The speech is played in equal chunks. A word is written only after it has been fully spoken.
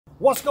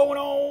What's going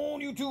on,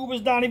 YouTube?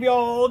 It's Donnie B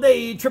all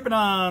day, tripping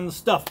on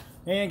stuff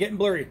and getting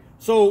blurry.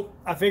 So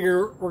I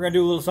figure we're gonna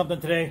do a little something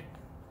today.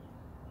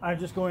 I'm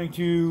just going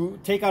to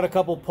take out a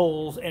couple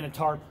poles and a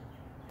tarp.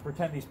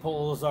 Pretend these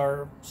poles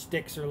are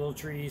sticks or little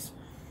trees.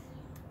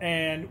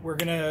 And we're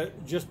gonna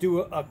just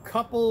do a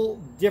couple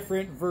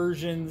different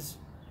versions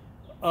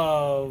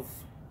of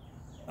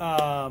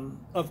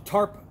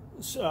tarp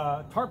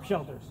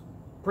shelters.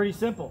 Pretty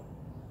simple.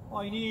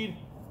 All you need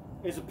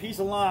is a piece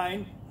of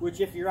line,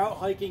 which if you're out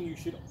hiking, you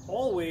should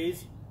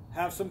always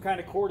have some kind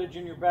of cordage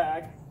in your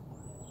bag.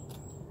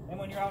 And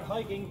when you're out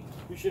hiking,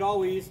 you should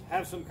always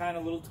have some kind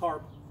of little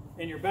tarp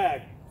in your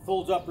bag.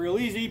 Folds up real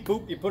easy,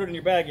 poop, you put it in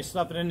your bag, you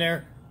stuff it in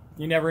there.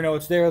 You never know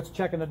it's there. Let's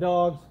check on the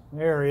dogs.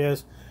 There he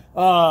is.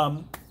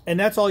 And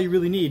that's all you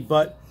really need.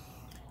 But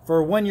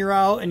for when you're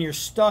out and you're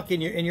stuck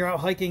and you're out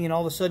hiking and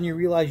all of a sudden you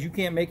realize you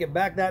can't make it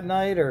back that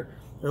night, or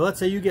let's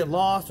say you get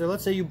lost, or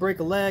let's say you break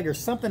a leg, or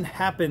something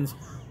happens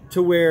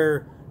to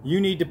where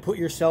you need to put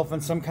yourself in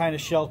some kind of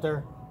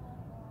shelter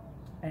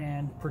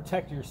and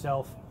protect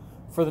yourself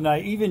for the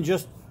night, even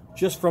just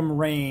from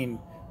rain,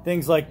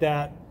 things like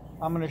that.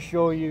 I'm going to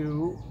show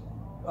you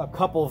a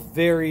couple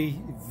very,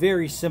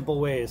 very simple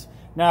ways.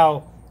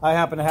 Now, I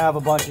happen to have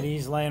a bunch of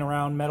these laying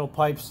around, metal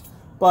pipes,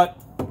 but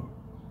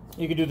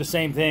you could do the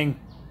same thing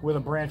with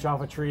a branch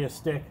off a tree, a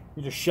stick.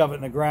 You just shove it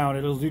in the ground,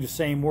 it'll do the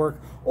same work.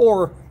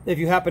 Or if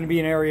you happen to be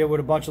in an area with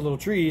a bunch of little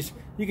trees,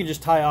 you can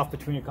just tie off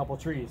between a couple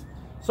trees.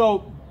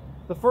 So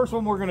the first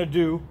one we're going to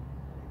do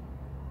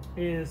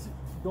is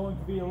going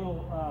to be a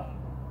little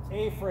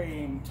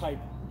A-frame type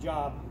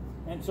job.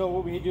 And so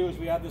what we do is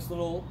we have this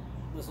little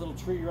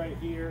tree right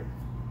here,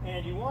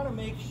 and you want to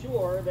make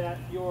sure that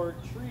your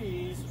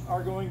trees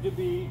are going to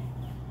be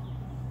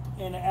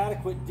an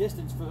adequate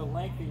distance for the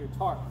length of your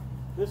tarp.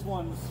 This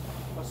one's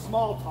a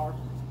small tarp,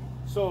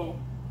 so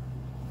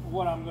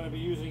what I'm going to be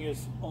using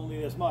is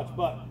only this much,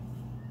 but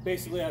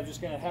basically I'm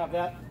just going to have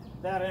that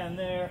end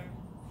there,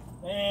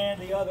 and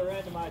the other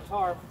end of my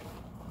tarp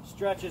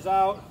stretches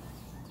out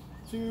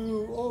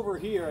to over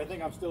here. I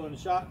think I'm still in the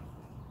shot.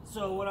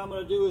 So what I'm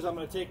going to do is I'm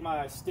going to take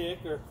my stick,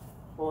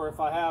 or if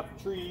I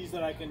have trees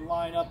that I can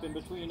line up in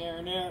between there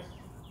and there,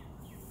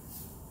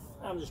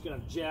 I'm just going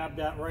to jab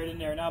that right in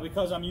there. Now,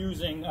 because I'm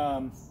using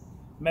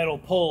metal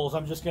poles,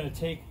 I'm just going to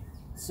take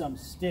some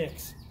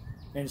sticks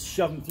and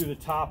shove them through the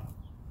top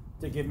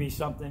to give me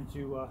something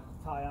to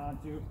tie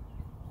onto.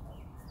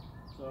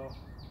 So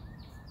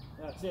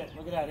that's it.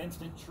 Look at that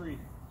instant tree.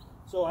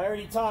 So I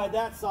already tied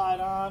that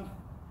side on.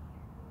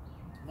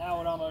 Now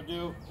what I'm going to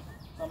do is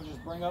I'm going to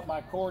just bring up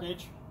my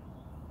cordage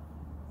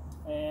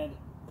and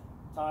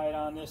tie it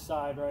on this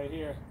side right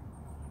here.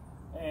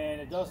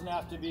 And it doesn't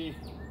have to be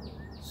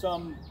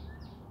some,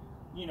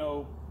 you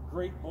know,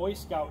 great Boy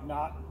Scout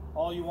knot.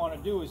 All you want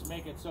to do is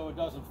make it so it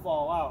doesn't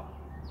fall out.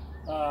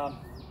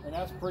 And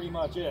that's pretty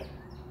much it.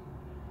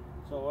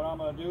 So what I'm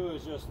going to do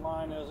is just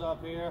line this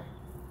up here,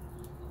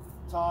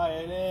 tie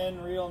it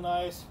in real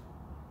nice,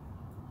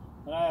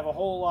 and I have a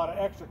whole lot of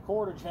extra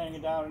cordage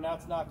hanging down, and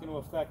that's not going to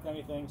affect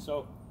anything,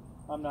 so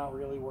I'm not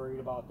really worried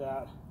about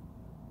that.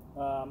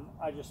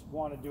 I just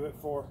want to do it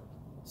for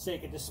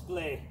sake of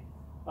display.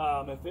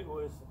 If it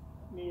was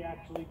me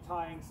actually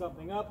tying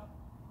something up,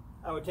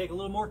 I would take a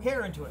little more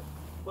care into it,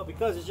 but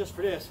because it's just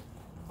for this,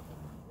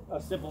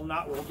 a simple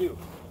knot will do.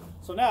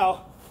 So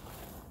now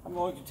I'm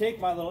going to take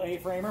my little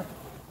A-framer,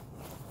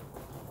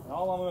 and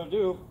all I'm going to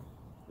do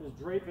is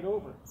drape it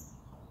over.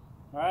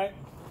 All right.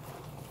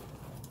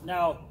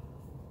 Now,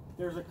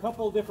 there's a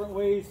couple different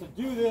ways to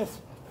do this.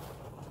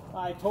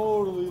 I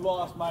totally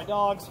lost my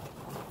dogs,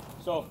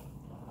 so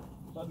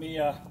let me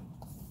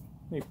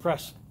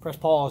press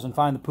pause and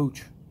find the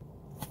pooch.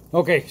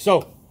 Okay,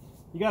 so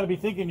you got to be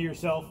thinking to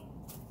yourself,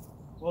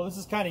 well, this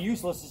is kind of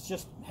useless. It's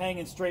just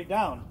hanging straight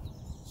down.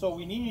 So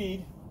we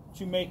need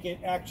to make it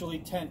actually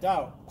tent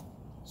out.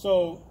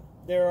 So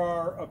there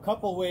are a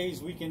couple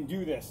ways we can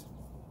do this.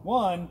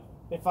 One,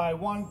 if I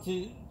wanted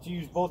to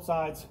use both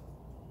sides,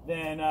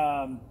 then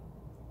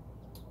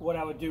what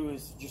I would do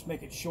is just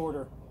make it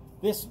shorter.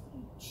 This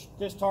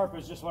tarp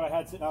is just what I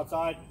had sitting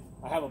outside.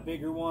 I have a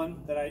bigger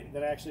one that I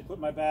actually put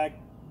in my bag.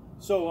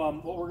 So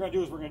what we're going to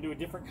do is we're going to do a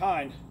different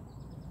kind.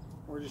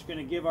 We're just going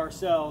to give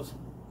ourselves,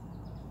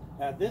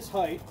 at this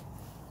height,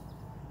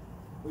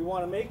 we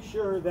want to make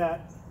sure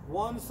that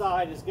one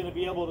side is going to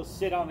be able to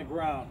sit on the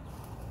ground.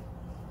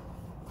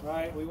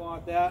 Right? We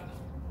want that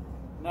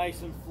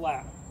nice and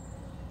flat.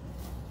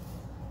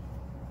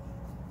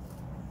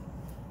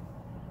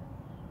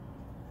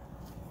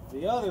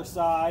 The other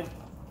side,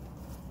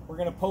 we're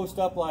going to post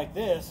up like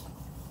this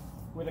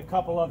with a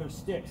couple other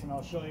sticks, and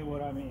I'll show you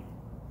what I mean.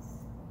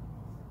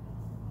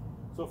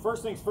 So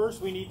first things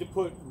first, we need to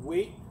put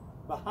weight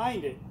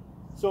behind it.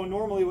 So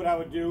normally what I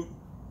would do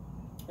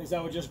is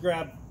I would just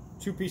grab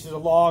 2 pieces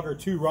of log or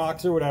 2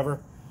 rocks or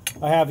whatever.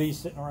 I have these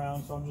sitting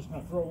around, so I'm just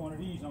going to throw one of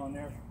these on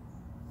there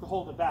to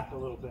hold it back a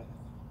little bit.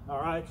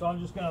 All right, so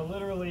I'm just going to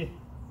literally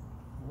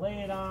lay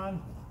it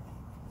on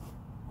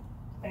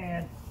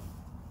and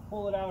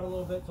pull it out a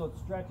little bit so it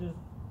stretches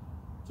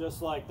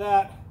just like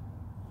that.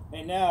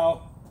 And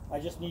now I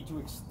just need to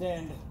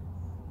extend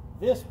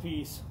this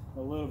piece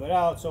a little bit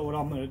out. So what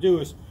I'm going to do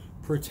is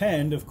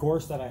pretend, of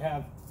course, that I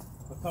have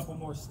a couple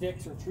more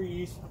sticks or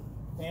trees,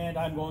 and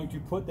I'm going to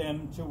put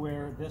them to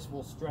where this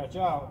will stretch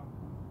out.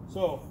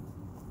 So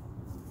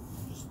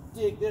just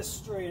dig this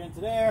straight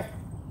into there,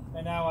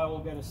 and now I will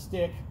get a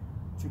stick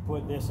to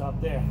put this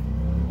up there.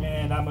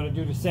 And I'm going to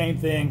do the same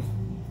thing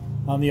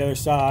on the other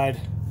side.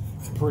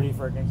 Pretty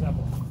freaking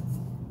simple.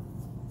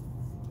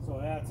 So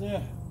that's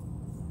it.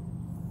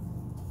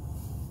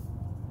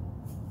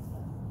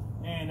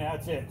 And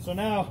that's it. So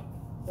now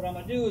what I'm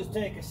going to do is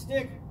take a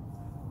stick,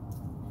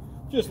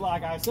 just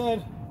like I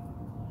said,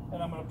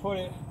 and I'm going to put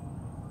it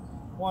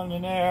one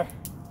in there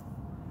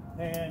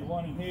and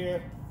one in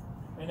here,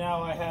 and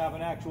now I have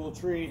an actual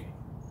tree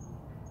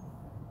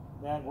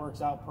that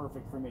works out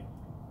perfect for me.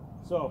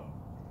 So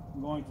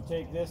I'm going to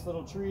take this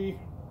little tree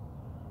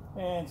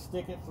and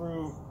stick it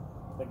through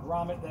the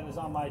grommet that is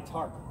on my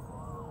tarp.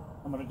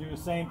 I'm going to do the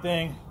same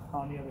thing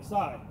on the other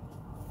side.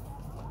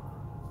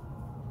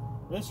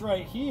 This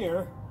right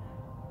here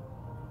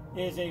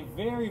is a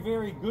very,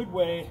 very good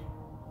way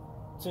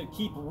to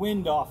keep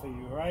wind off of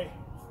you, right?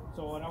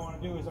 So what I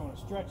want to do is I want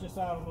to stretch this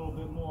out a little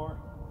bit more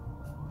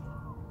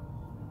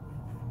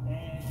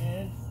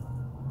and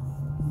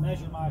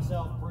measure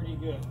myself pretty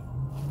good.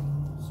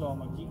 So I'm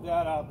going to keep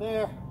that out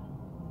there,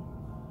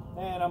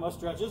 and I'm going to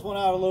stretch this one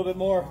out a little bit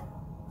more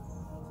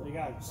so you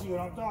guys see what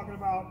I'm talking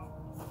about.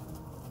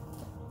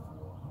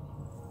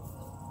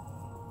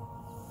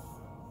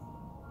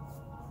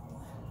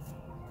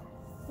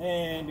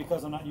 And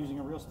because I'm not using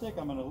a real stick,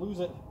 I'm going to lose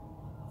it.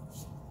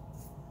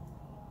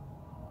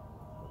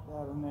 Put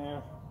that in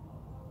there,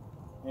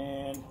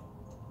 and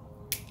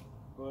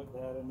put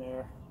that in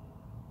there,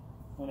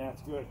 and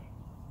that's good.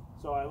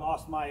 So I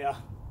lost my,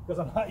 because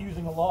I'm not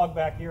using a log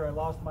back here, I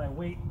lost my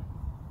weight.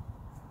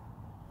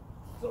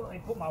 So let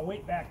me put my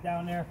weight back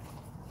down there.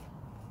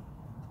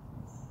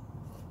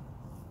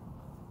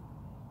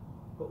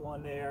 Put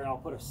one there, and I'll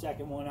put a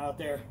second one out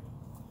there,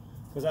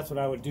 because that's what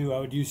I would do. I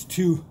would use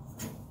two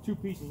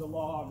pieces of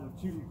log or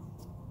two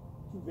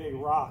big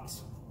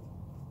rocks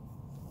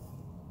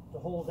to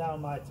hold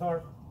down my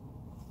tarp.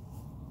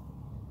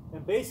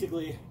 And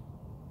basically,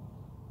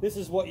 this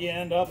is what you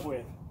end up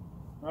with,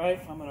 right?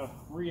 I'm going to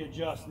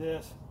readjust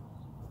this,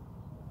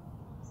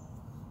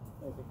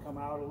 make it come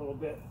out a little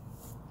bit,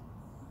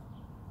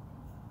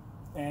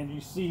 and you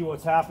see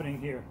what's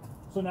happening here.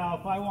 So now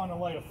if I want to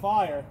light a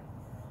fire,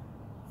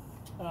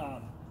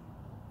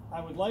 I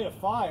would light a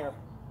fire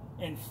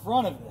in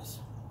front of this,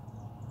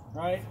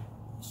 right?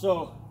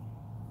 So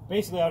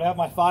basically I would have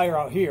my fire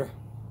out here,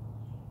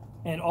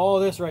 and all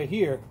of this right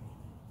here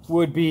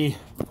would be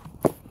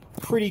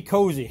pretty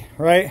cozy,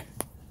 right?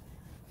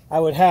 I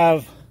would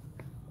have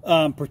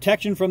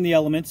protection from the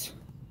elements,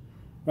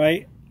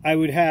 right? I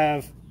would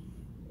have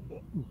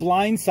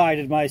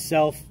blindsided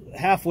myself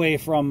halfway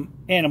from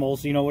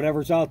animals, you know,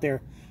 whatever's out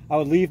there. I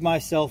would leave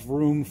myself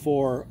room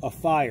for a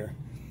fire.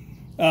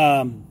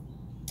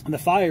 The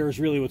fire is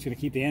really what's going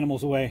to keep the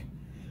animals away,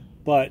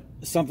 but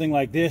something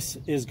like this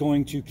is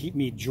going to keep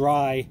me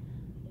dry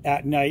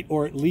at night,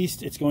 or at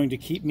least it's going to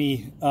keep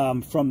me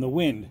from the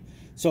wind.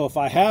 So if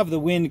I have the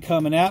wind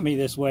coming at me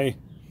this way,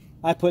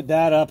 I put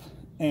that up,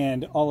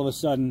 and all of a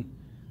sudden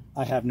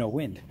I have no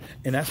wind,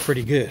 and that's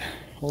pretty good.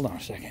 Hold on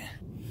a second.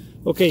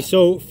 Okay,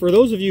 so for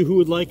those of you who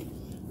would like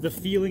the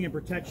feeling and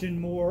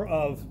protection more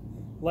of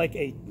like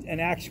an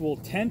actual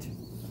tent,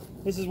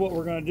 this is what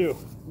we're going to do.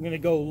 I'm going to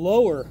go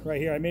lower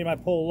right here. I made my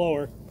pole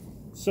lower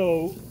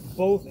so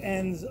both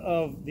ends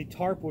of the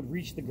tarp would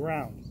reach the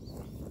ground.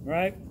 All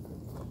right?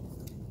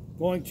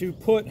 Going to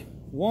put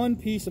one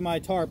piece of my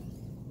tarp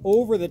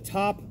over the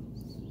top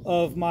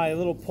of my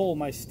little pole,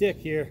 my stick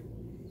here.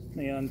 Let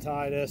me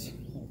untie this,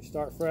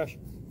 start fresh.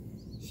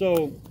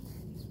 So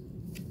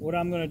what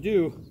I'm going to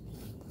do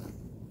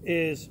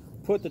is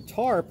put the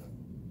tarp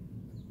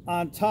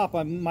on top.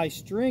 My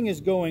string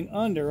is going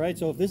under, right?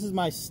 So if this is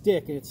my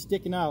stick and it's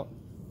sticking out,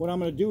 what I'm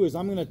going to do is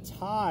I'm going to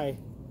tie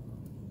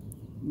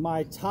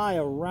my tie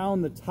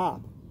around the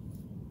top,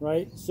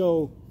 right?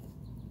 So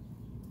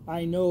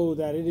I know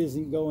that it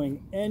isn't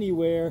going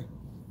anywhere,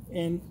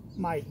 and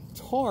my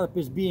tarp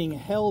is being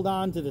held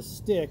onto the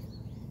stick.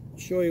 I'll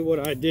show you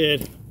what I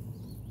did.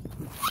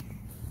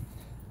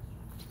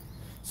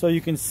 So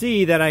you can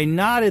see that I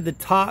knotted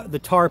the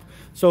tarp.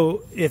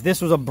 So if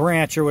this was a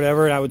branch or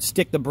whatever, I would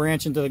stick the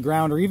branch into the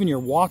ground, or even your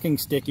walking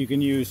stick you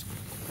can use.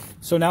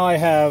 So now I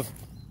have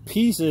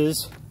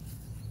pieces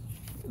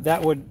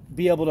that would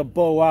be able to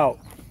bow out.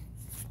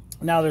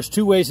 Now there's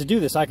two ways to do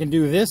this. I can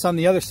do this on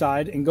the other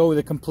side and go with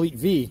a complete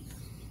V.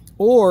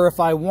 Or if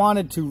I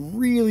wanted to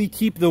really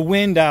keep the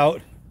wind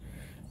out,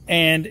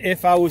 and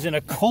if I was in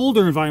a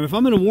colder environment, if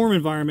I'm in a warm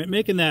environment,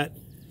 making that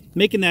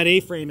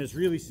A-frame is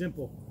really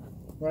simple,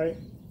 right?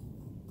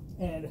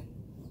 And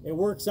it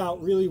works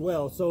out really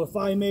well. So if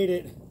I made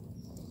it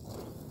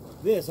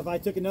this, if I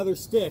took another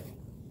stick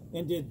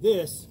and did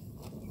this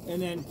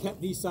and then kept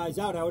these sides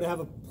out, I would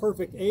have a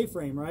perfect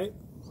A-frame, right?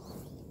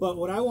 But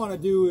what I want to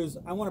do is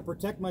I want to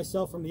protect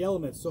myself from the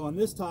elements. So on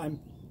this time,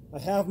 I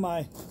have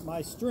my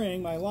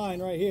string, my line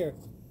right here.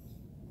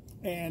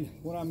 And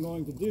what I'm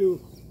going to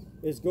do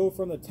is go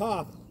from the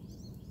top,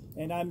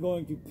 and I'm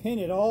going to pin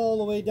it all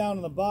the way down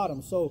to the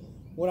bottom. So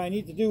what I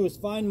need to do is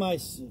find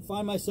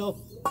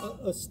myself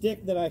a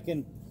stick that I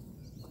can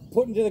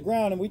put into the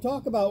ground. And we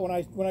talk about when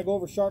I go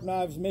over sharp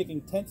knives,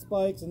 making tent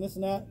spikes and this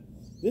and that.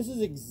 This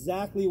is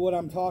exactly what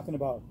I'm talking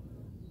about.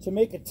 To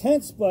make a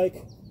tent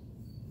spike,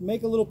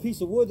 make a little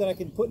piece of wood that I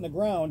can put in the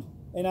ground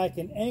and I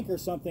can anchor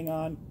something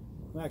on.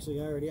 Well,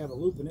 actually, I already have a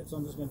loop in it, so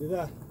I'm just going to do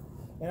that.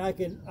 And I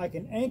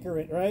can anchor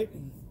it, right?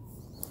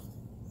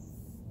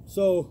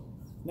 So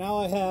now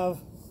I have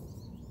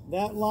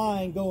that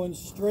line going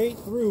straight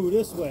through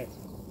this way.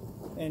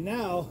 And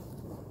now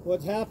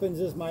what happens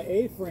is my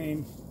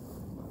A-frame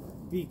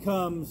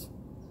becomes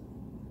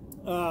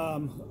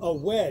a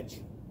wedge.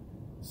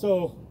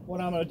 So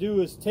what I'm going to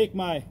do is take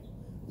my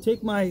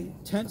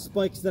tent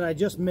spikes that I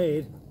just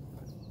made,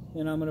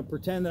 and I'm going to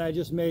pretend that I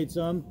just made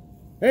some.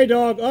 Hey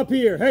dog, up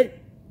here. Hey,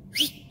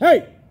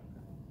 hey,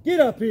 get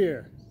up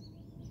here.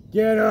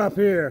 Get up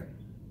here.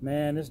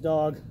 Man, this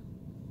dog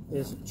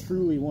is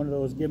truly one of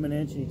those give 'em an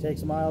inch and he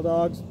takes a mile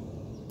dogs.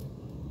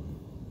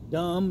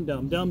 Dumb,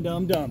 dumb, dumb,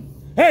 dumb, dumb.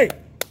 Hey!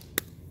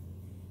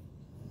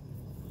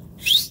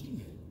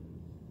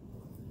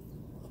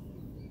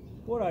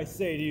 What'd I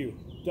say to you,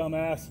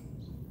 dumbass?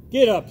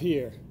 Get up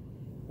here.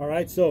 All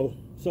right, so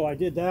I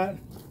did that.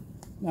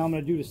 Now I'm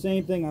going to do the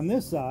same thing on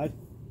this side.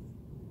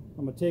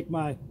 I'm going to take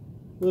my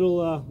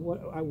little,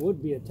 what I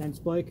would be a tent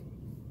spike.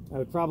 I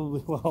would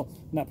probably, well,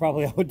 not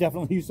probably, I would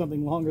definitely use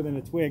something longer than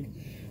a twig.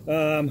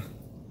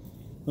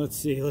 Let's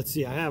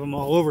see, I have them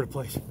all over the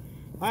place.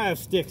 I have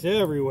sticks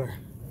everywhere.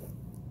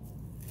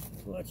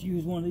 So let's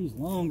use one of these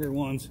longer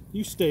ones.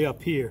 You stay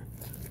up here,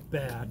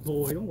 bad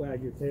boy. Don't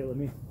wag your tail at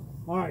me.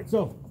 All right,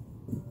 so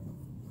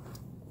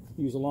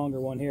use a longer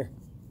one here.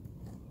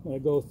 I'm gonna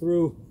go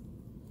through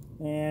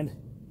and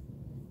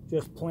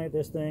just plant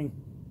this thing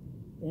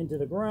into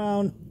the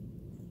ground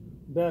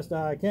best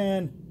I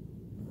can.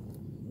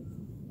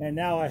 And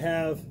now I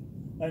have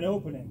an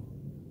opening.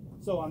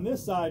 So on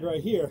this side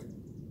right here,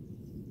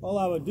 all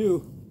I would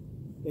do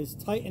is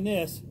tighten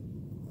this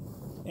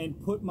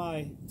and put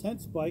my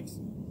tent spikes,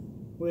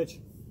 which,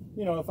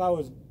 you know, if I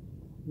was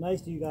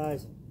nice to you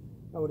guys,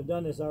 I would have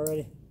done this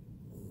already.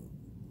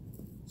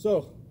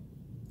 So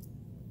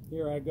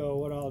here I go.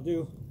 What I'll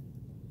do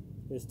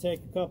is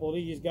take a couple of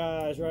these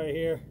guys right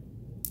here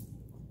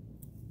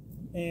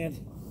and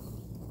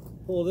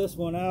pull this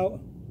one out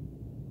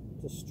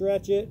to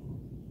stretch it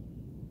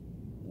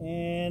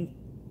and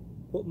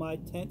put my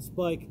tent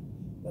spike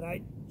that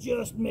I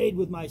just made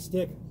with my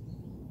stick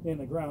in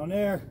the ground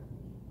there,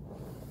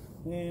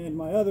 and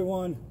my other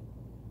one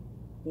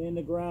in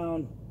the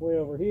ground way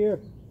over here.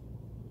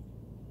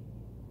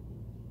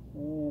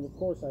 And of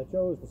course I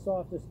chose the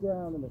softest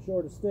ground and the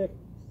shortest stick,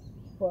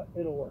 but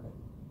it'll work.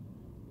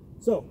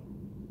 So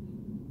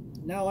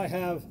now I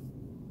have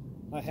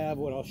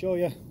what I'll show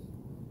you.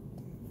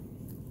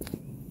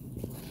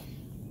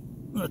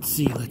 Let's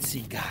see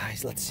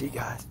guys.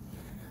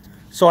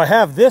 So I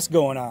have this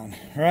going on,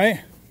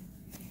 right?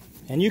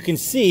 And you can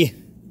see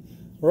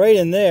right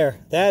in there,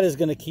 that is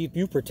going to keep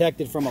you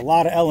protected from a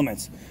lot of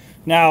elements.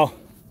 Now,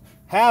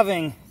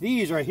 having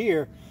these right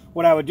here,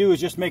 what I would do is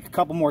just make a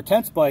couple more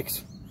tent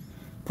spikes,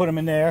 put them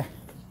in there,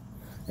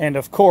 and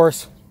of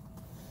course,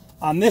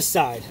 on this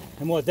side.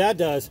 And what that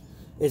does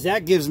is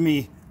that gives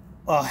me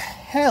a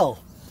hell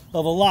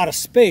of a lot of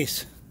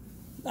space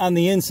on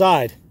the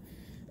inside.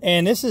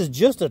 And this is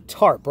just a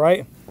tarp,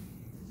 right?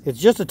 It's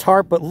just a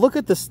tarp, but look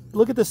at this,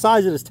 look at the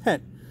size of this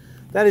tent.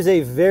 That is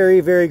a very,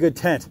 very good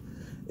tent.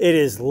 It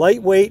is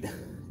lightweight,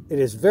 it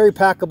is very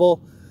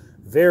packable,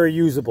 very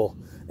usable.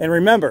 And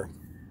remember,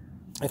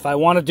 if I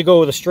wanted to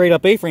go with a straight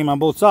up A-frame on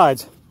both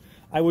sides,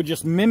 I would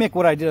just mimic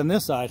what I did on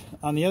this side,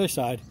 on the other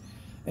side,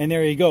 and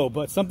there you go.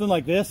 But something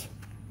like this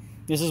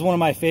is one of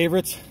my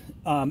favorites.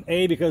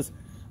 Because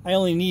I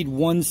only need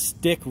one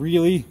stick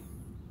really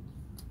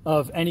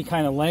of any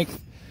kind of length,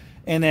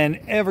 and then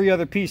every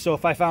other piece. So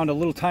if I found a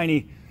little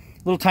tiny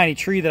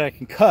tree that I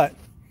can cut,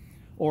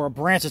 or a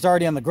branch that's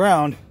already on the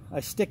ground, I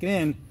stick it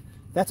in.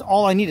 That's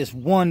all I need is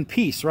one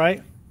piece,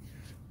 right?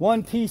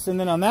 One piece, and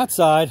then on that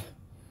side,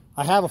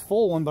 I have a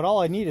full one, but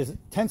all I need is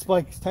 10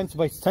 spikes, 10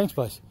 spikes, 10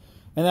 spikes,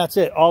 and that's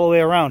it, all the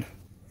way around.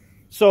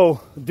 So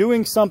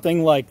doing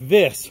something like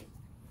this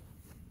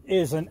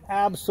is an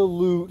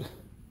absolute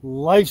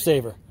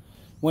lifesaver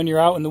when you're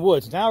out in the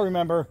woods. Now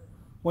remember,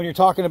 when you're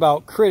talking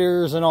about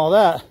critters and all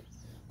that,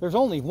 there's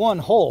only one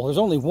hole, there's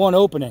only one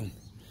opening,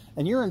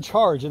 and you're in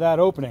charge of that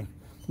opening.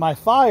 My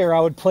fire I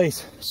would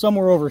place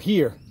somewhere over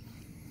here,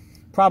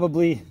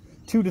 probably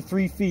 2 to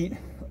 3 feet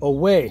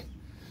away.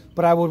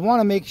 But I would want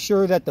to make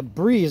sure that the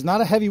breeze,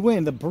 not a heavy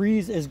wind, the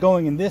breeze is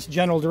going in this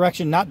general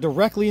direction, not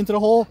directly into the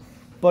hole,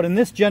 but in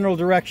this general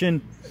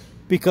direction,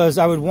 because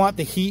I would want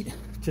the heat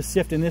to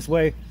sift in this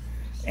way,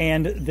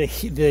 and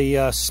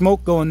the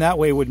smoke going that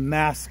way would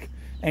mask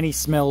any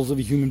smells of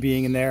a human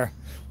being in there.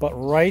 But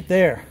right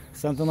there,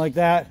 something like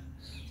that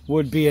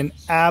would be an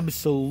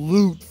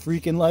absolute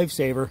freaking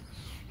lifesaver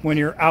when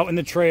you're out in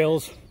the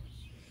trails,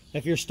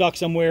 if you're stuck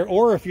somewhere,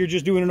 or if you're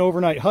just doing an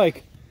overnight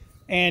hike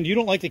and you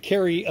don't like to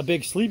carry a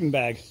big sleeping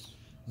bag.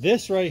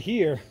 This right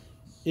here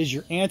is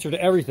your answer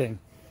to everything.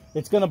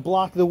 It's going to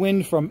block the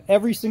wind from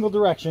every single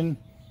direction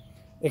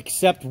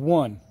except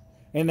one.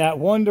 In that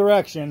one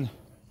direction,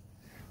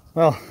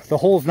 well, the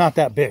hole's not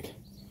that big.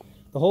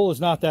 The hole is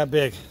not that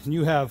big. And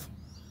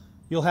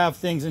you'll have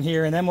things in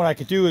here. And then what I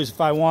could do is, if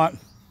I want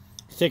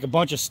to take a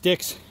bunch of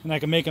sticks and I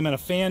can make them in a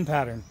fan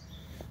pattern.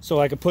 So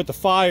I could put the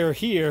fire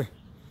here,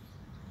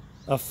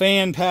 a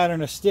fan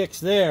pattern of sticks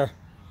there.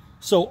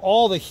 So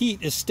all the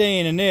heat is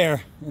staying in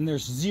there and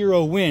there's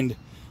zero wind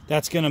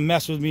that's going to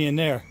mess with me in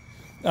there.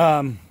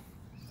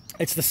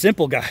 It's the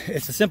simple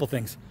it's the simple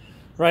things,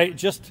 right?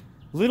 Just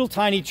little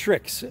tiny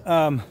tricks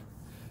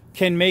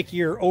can make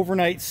your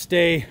overnight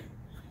stay,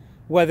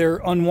 whether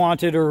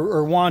unwanted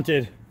or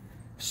wanted,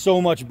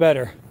 so much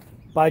better.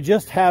 By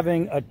just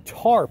having a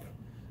tarp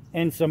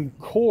and some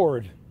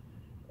cord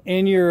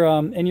in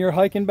your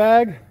hiking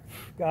bag,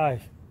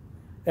 guys,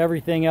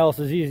 everything else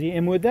is easy.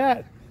 And with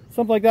that,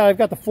 something like that, I've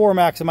got the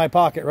 4-max in my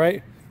pocket,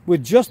 right?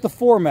 With just the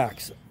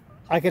 4-max,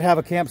 I could have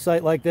a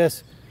campsite like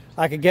this.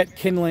 I could get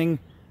kindling,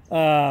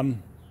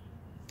 and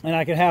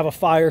I could have a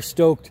fire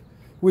stoked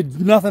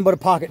with nothing but a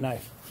pocket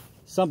knife.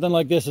 Something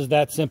like this is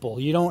that simple.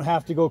 You don't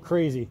have to go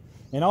crazy.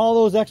 And all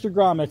those extra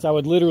grommets, I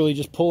would literally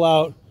just pull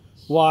out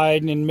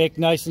wide and make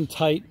nice and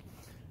tight.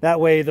 That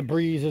way the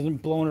breeze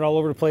isn't blowing it all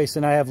over the place,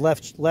 and I have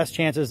less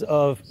chances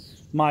of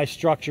my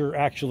structure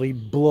actually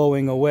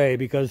blowing away,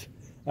 because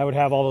I would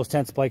have all those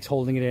tent spikes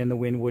holding it in. The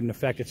wind wouldn't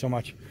affect it so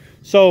much.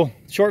 So,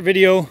 short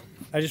video.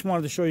 I just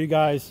wanted to show you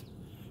guys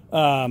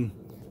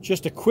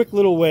just a quick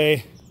little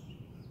way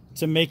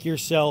to make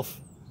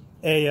yourself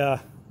a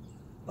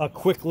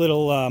quick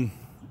little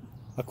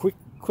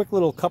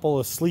couple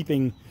of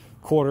sleeping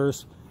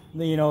quarters.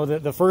 You know,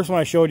 the first one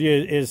I showed you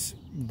is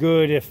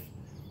good if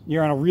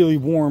you're on a really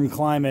warm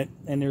climate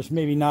and there's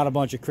maybe not a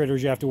bunch of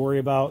critters you have to worry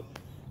about,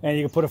 and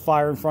you can put a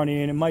fire in front of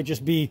you, and it might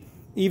just be,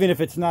 even if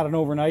it's not an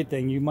overnight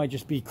thing, you might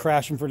just be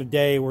crashing for the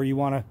day where you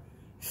want to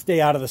stay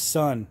out of the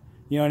sun.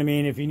 You know what I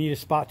mean? If you need a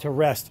spot to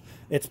rest,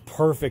 it's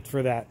perfect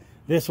for that.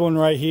 This one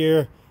right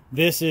here,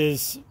 this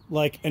is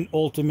like an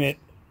ultimate,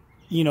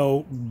 you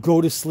know,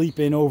 go to sleep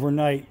in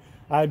overnight.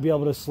 I'd be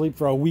able to sleep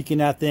for a week in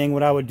that thing.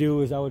 What I would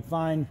do is I would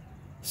find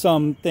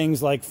some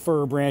things like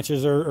fir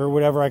branches or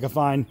whatever I could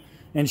find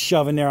and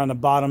shove in there on the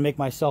bottom, make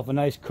myself a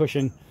nice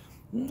cushion,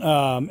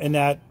 and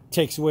that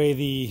takes away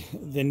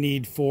the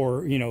need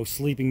for, you know,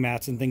 sleeping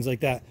mats and things like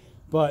that.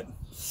 But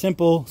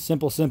simple,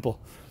 simple, simple.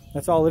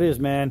 That's all it is,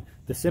 man.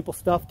 The simple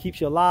stuff keeps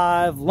you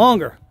alive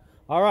longer.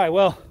 All right,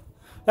 well,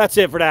 that's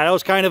it for that. That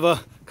was kind of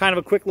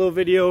a quick little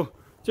video,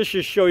 just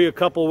to show you a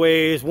couple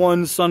ways.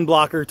 One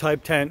sunblocker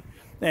type tent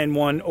and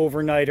one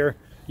overnighter,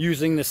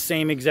 using the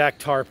same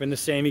exact tarp and the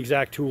same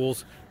exact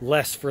tools,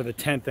 less for the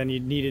tent than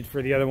you needed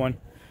for the other one.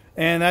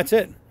 And that's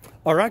it.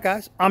 All right,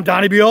 guys, I'm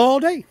Donnie B all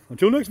day.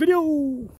 Until next video.